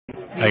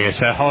Okay,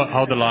 so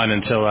hold the line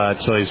until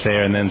he's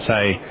there, and then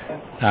say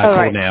All call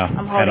right, now, I'm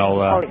and holding.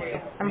 I'll.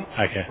 Holding.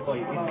 Okay.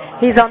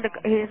 He's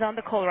on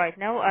the call right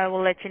now. I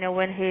will let you know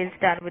when he's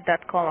done with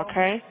that call.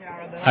 Okay?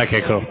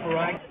 Okay, cool.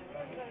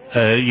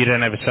 You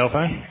don't have a cell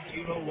phone?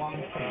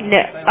 No,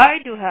 I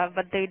do have,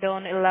 but they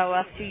don't allow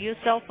us to use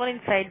cell phone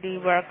inside the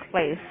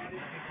workplace.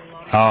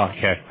 Oh,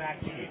 okay.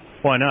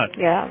 Why not?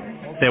 Yeah.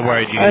 They're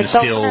worried you're Our going to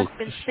cell phone has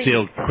been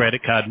steal seized.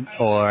 credit card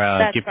or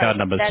That's gift right. card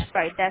numbers. That's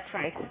right. That's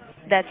right.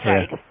 That's Yeah.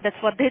 right. That's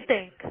what they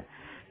think.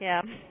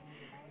 Yeah.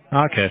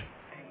 Okay.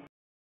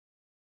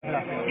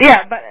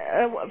 Yeah, but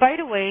by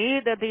the way,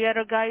 the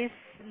other guy is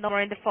no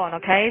more in the phone.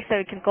 Okay, so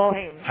you can call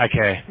him.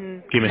 Okay.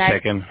 Give me a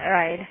second. All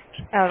right.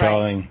 All right.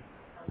 Calling.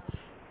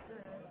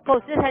 Call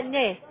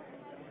this.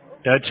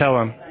 Don't tell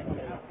him.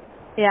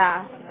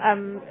 Yeah,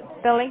 I'm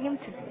telling him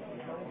to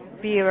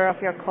be aware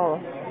of your call.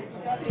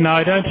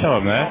 No, don't tell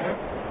him that.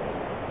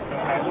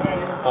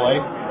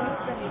 Hello?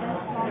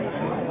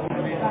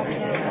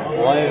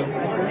 Hello?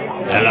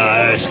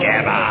 Hello,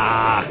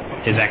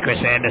 Scammer. Is that Chris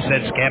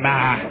Anderson,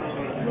 Scammer?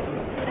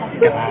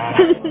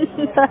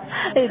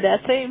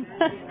 That's him.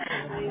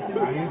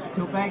 Are you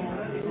still back?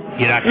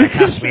 You're not going to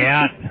cuss me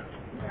out?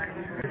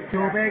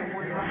 Still back?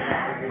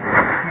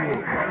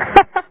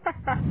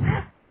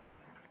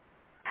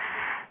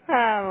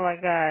 Oh my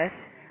gosh.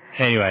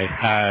 Anyway,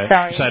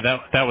 Sorry. so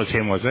that was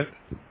him, was it?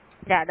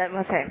 Yeah, that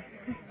was him.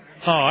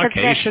 Oh, That's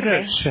okay. You next to should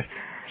have. me.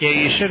 Yeah,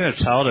 you shouldn't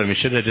have told him. You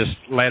should have just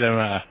let him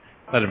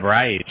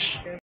rage.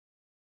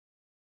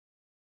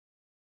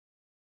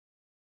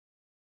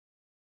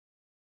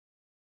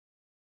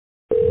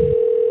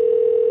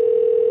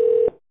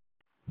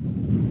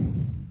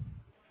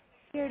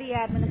 Security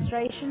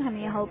Administration, how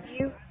may I help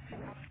you?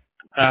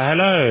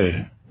 Hello.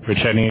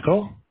 Returning a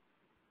call?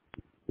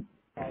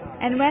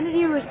 And when did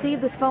you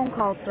receive this phone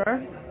call,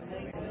 sir?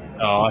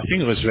 Oh, I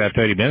think it was about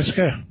 30 minutes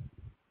ago.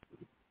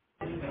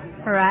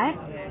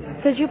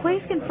 Alright. Could you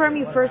please confirm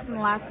your first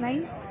and last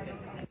name?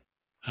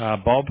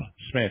 Bob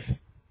Smith.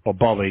 Or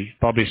Bobby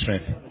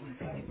Smith.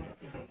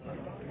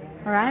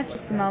 Alright,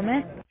 just a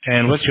moment.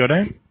 And what's your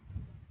name?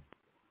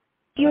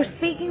 You're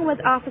speaking with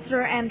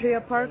Officer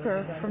Andrea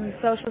Parker from the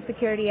Social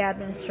Security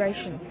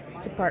Administration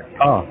Department.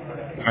 Oh,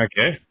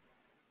 okay.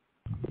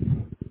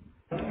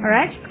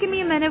 Alright, just give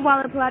me a minute while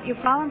I pull out your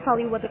file and tell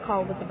you what the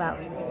call was about.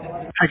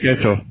 Okay,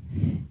 cool.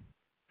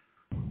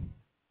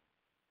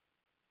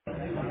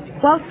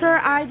 Well, sir,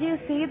 I do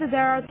see that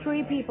there are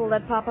 3 people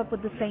that pop up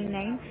with the same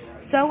name.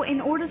 So, in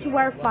order to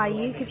verify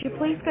you, could you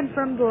please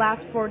confirm the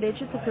last 4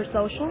 digits of your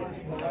social?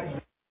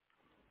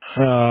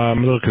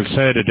 I'm a little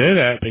concerned to do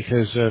that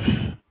because if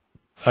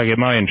I get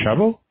money in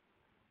trouble.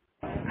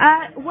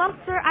 Well,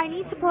 sir, I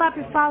need to pull up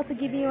your file to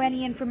give you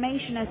any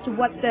information as to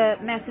what the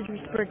message was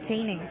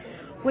pertaining,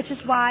 which is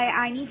why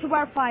I need to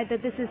verify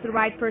that this is the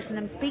right person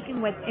I'm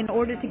speaking with in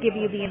order to give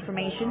you the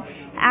information,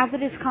 as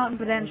it is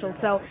confidential.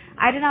 So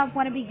I do not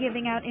want to be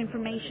giving out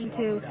information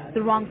to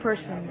the wrong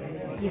person,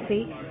 you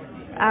see,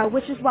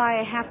 which is why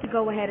I have to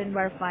go ahead and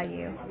verify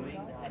you.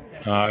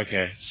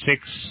 Okay.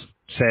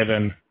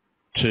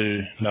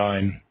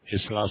 6729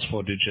 is the last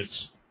 4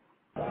 digits.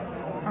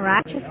 All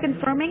right, just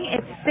confirming,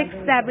 it's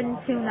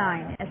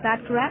 6729. Is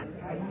that correct?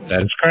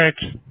 That is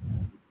correct.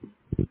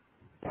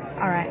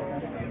 All right.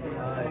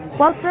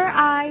 Well, sir,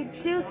 I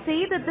do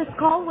see that this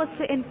call was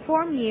to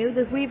inform you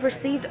that we've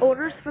received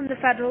orders from the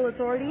federal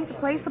authorities to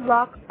place a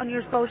block on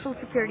your social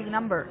security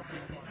number.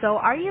 So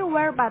are you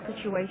aware about the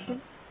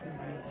situation?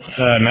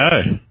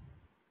 No.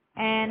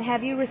 And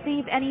have you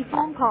received any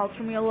phone calls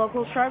from your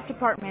local sheriff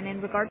department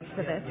in regards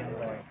to this?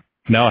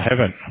 No, I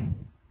haven't.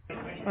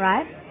 All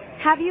right.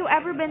 Have you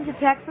ever been to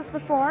Texas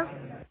before?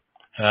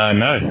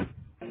 No.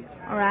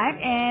 All right.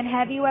 And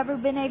have you ever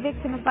been a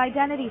victim of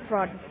identity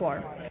fraud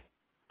before?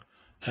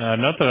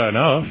 Not that I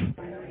know of.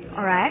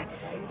 All right.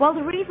 Well,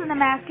 the reason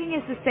I'm asking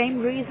is the same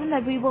reason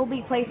that we will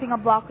be placing a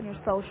block on your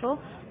social,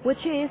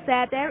 which is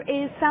that there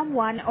is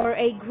someone or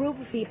a group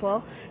of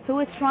people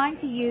who is trying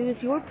to use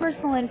your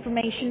personal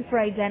information for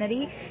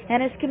identity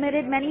and has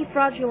committed many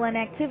fraudulent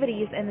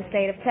activities in the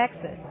state of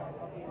Texas.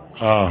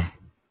 Oh.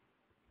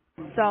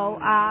 So,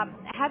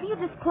 have you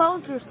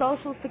disclosed your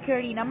social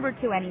security number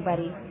to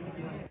anybody?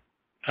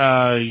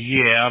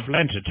 Yeah, I've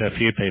lent it to a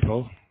few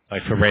people,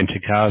 like for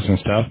rented cars and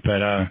stuff,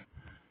 but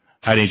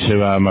only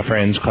to my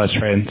friends, close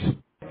friends.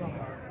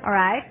 All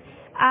right.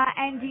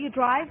 And do you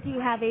drive? Do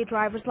you have a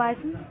driver's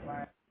license?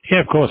 Yeah,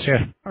 of course,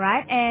 yeah. All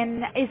right.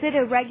 And is it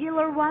a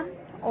regular one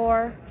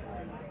or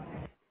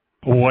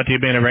What do you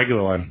mean a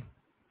regular one?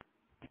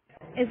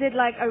 is it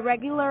like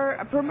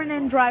a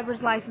permanent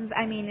driver's license?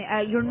 I mean,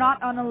 you're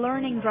not on a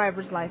learning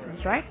driver's license,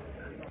 right?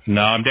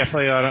 No, I'm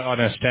definitely on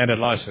a standard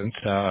license.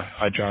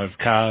 I drive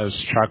cars,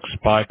 trucks,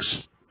 bikes.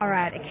 All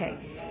right. Okay.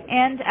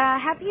 And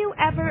have you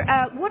ever?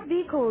 What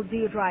vehicle do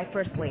you drive,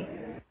 firstly?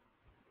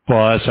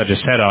 Well, as I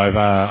just said,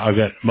 I've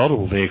got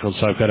multiple vehicles.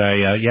 So I've got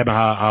a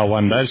Yamaha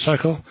R1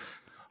 motorcycle,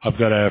 I've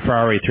got a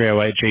Ferrari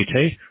 308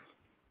 GT,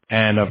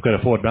 and I've got a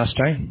Ford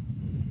Mustang.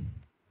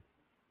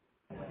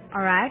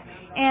 All right.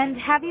 And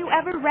have you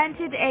ever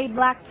rented a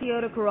black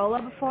Toyota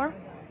Corolla before?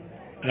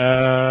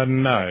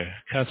 No,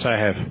 can't say I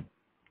have.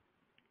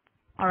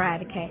 All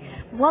right, okay.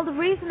 Well, the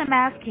reason I'm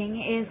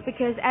asking is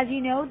because, as you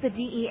know, the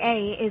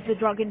DEA is the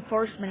Drug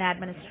Enforcement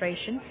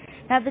Administration.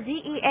 Now, the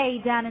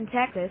DEA down in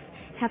Texas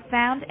have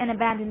found an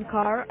abandoned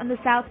car on the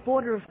south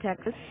border of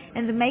Texas,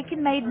 and the make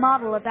and make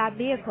model of that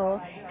vehicle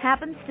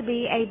happens to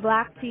be a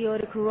black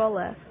Toyota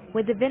Corolla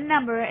with the VIN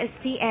number is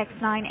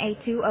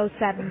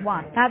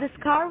TX9827071. Now, this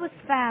car was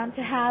found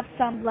to have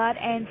some blood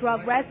and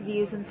drug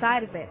residues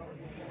inside of it.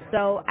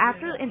 So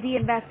after in the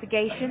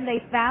investigation,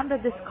 they found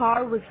that this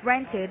car was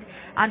rented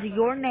under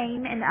your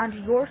name and under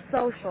your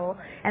social,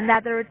 and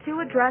that there are two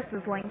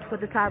addresses linked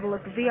with the title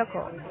of the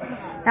vehicle.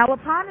 Now,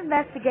 upon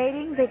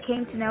investigating, they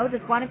came to know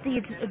that one of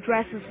the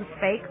addresses was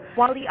fake,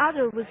 while the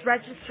other was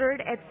registered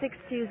at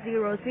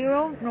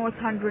 6200 North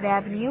 100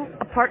 Avenue,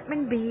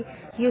 Apartment B,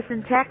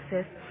 Houston,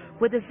 Texas,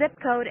 with the zip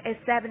code as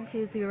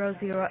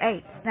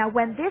 72008. Now,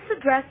 when this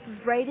address was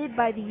raided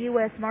by the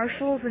U.S.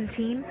 Marshals and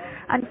team,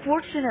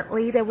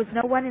 unfortunately, there was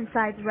no one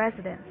inside the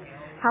residence.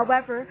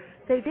 However,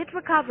 they did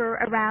recover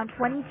around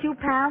 22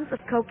 pounds of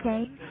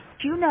cocaine,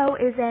 which you know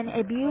is an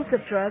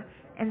abusive drug,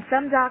 and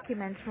some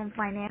documents from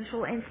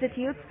financial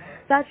institutes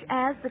such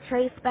as the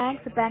Chase Bank,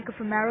 the Bank of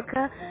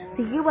America,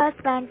 the U.S.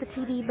 Bank, the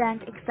TD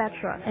Bank,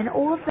 etc. And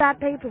all of that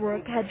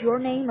paperwork had your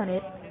name on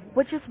it,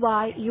 which is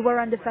why you are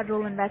under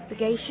federal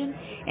investigation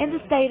in the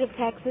state of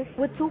Texas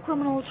with two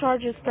criminal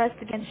charges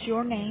pressed against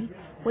your name,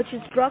 which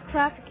is drug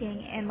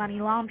trafficking and money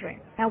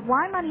laundering. Now,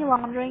 why money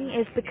laundering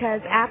is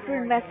because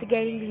after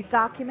investigating these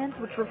documents,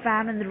 which were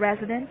found in the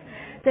residence,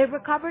 they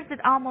recovered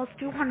that almost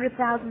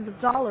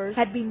 $200,000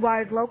 had been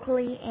wired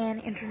locally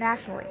and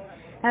internationally.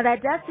 Now,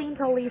 that does seem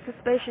totally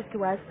suspicious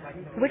to us,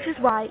 which is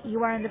why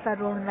you are in the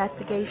federal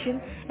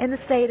investigation in the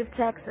state of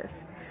Texas.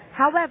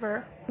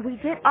 However, we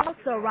did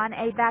also run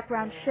a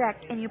background check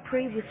in your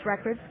previous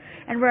records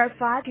and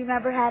verified you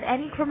never had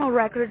any criminal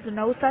records and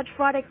no such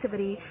fraud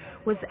activity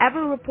was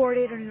ever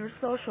reported on your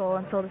social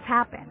until this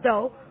happened.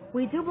 So,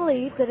 we do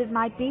believe that it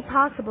might be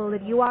possible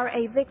that you are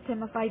a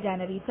victim of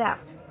identity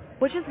theft,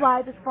 which is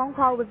why this phone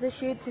call was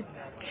issued to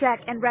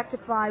check and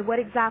rectify what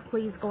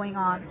exactly is going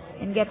on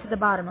and get to the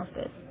bottom of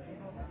this.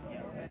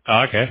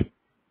 Oh, okay.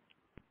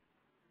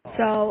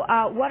 So,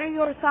 what are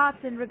your thoughts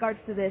in regards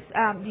to this?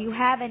 Do you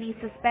have any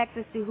suspects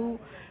as to who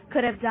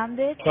could have done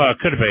this? Well, it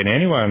could have been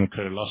anyone.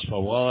 Could have lost my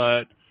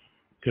wallet.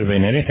 Could have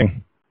been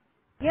anything.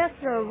 Yes,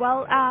 sir.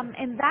 Well,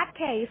 in that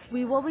case,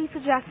 we will be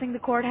suggesting the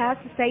court has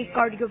to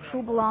safeguard your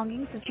true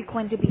belongings that you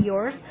claim to be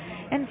yours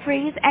and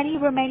freeze any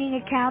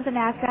remaining accounts and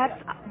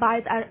assets by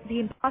the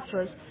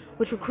imposters,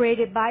 which were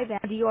created by them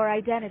under your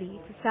identity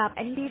to stop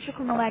any future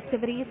criminal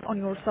activities on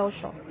your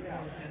social.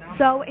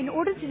 So in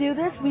order to do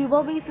this, we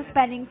will be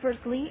suspending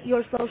firstly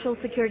your social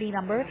security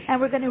number, and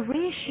we're going to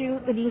reissue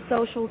the new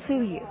social to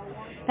you.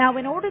 Now,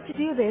 in order to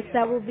do this,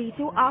 there will be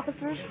two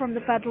officers from the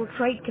Federal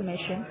Trade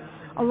Commission,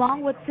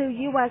 along with two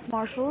U.S.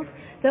 Marshals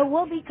that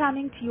will be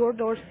coming to your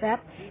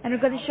doorstep, and are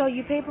going to show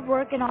you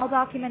paperwork and all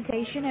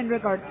documentation in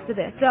regards to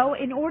this. So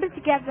in order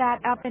to get that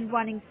up and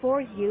running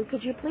for you,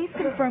 could you please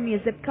confirm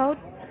your zip code?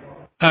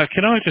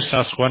 Can I just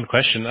ask one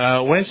question?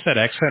 Where's that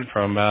accent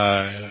from?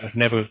 I've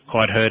never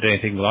quite heard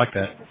anything like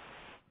that.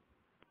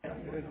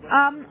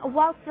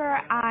 Well, sir,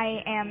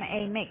 I am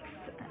a mix.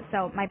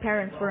 So my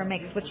parents were a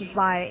mix, which is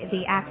why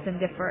the accent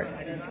differs.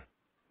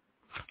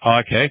 Oh,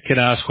 okay. Can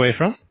I ask where you're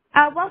from?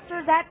 Well,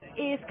 sir, that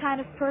is kind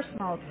of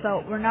personal,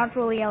 so we're not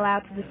really allowed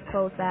to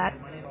disclose that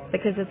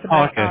because it's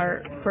about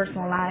our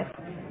personal life.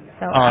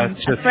 So I'm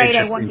It's just afraid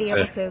I won't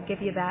interesting be able to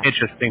give you that.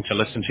 interesting to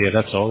listen to you,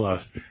 that's all.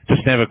 I've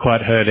just never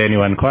quite heard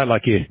anyone quite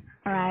like you.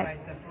 All right.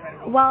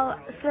 Well,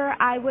 sir,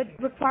 I would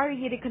require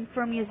you to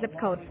confirm your zip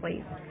code,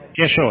 please.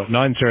 Yeah, sure.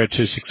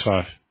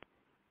 90265.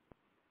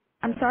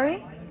 I'm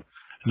sorry?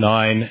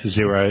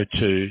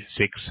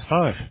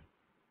 90265.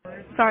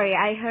 Sorry,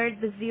 I heard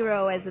the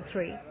 0 as a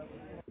 3.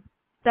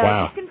 So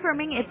Wow. just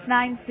confirming it's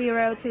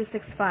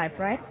 90265,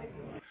 right?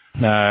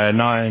 No,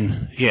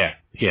 9. Yeah.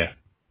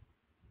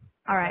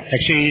 All right.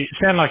 Actually, you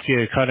sound like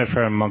you're kind of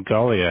from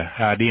Mongolia,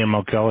 near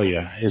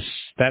Mongolia. Is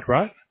that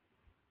right?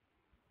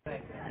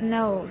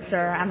 No,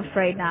 sir, I'm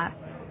afraid not.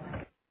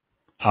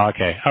 Oh,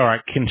 okay. All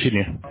right.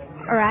 Continue.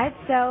 All right,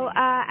 so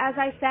as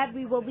I said,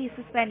 we will be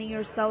suspending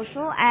your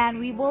social, and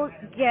we will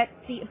get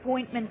the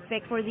appointment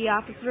fixed for the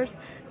officers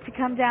to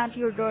come down to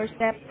your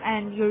doorstep,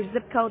 and your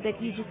zip code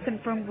that you just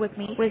confirmed with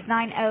me was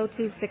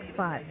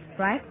 90265,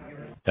 right?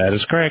 That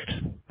is correct.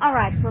 All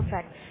right,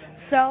 perfect.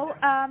 So,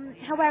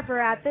 however,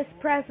 at this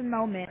present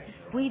moment,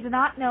 we do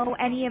not know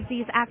any of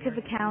these active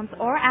accounts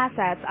or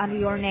assets under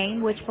your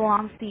name which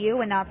belongs to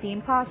you and not the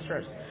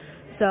imposters.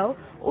 So,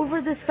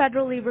 over this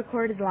federally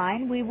recorded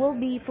line, we will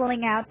be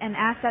filling out an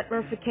asset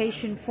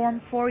verification form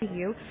for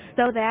you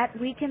so that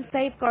we can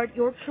safeguard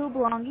your true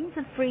belongings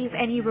and freeze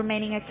any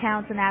remaining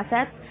accounts and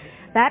assets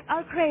that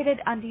are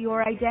created under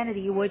your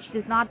identity which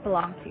does not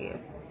belong to you.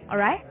 All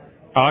right?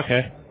 Oh,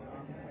 okay.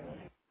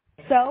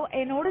 So,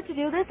 in order to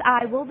do this,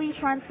 I will be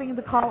transferring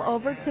the call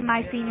over to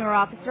my senior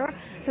officer,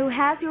 who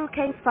has your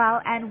case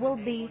file and will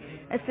be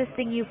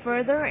assisting you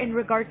further in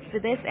regards to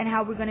this and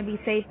how we're going to be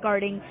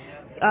safeguarding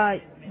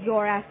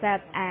your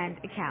assets and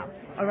accounts.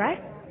 All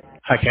right?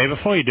 Okay,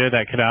 before you do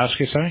that, could I ask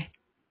you something?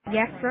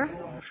 Yes, sir.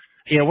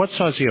 Yeah, what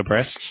size are your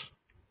breasts?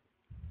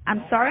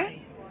 I'm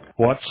sorry?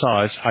 What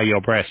size are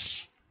your breasts?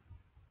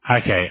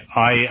 Okay,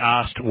 I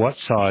asked what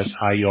size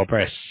are your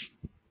breasts?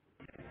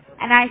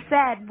 And I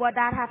said, what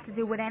that have to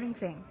do with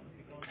anything?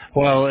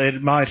 Well,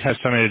 it might have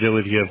something to do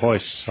with your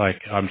voice.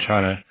 Like, I'm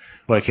trying to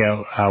work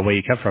out where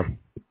you come from.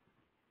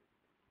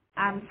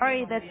 I'm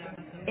sorry, that's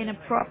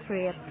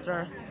inappropriate,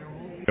 sir.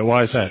 But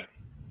why is that?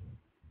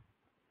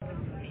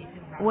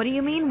 What do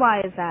you mean,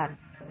 why is that?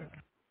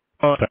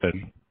 Oh,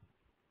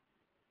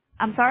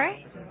 I'm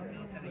sorry?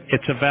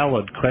 it's a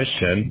valid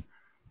question,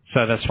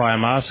 so that's why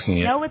I'm asking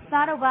it. No, it's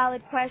not a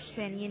valid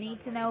question. You need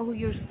to know who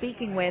you're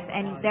speaking with,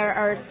 and there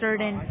are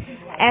certain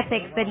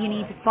ethics that you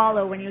need to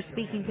follow when you're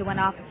speaking to an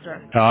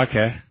officer. Oh,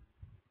 okay.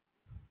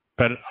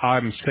 But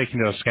I'm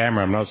speaking to a scammer.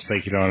 I'm not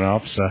speaking to an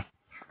officer.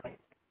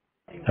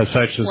 A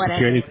social Whatever.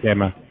 security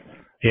scammer.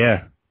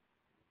 Yeah.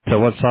 So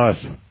what size?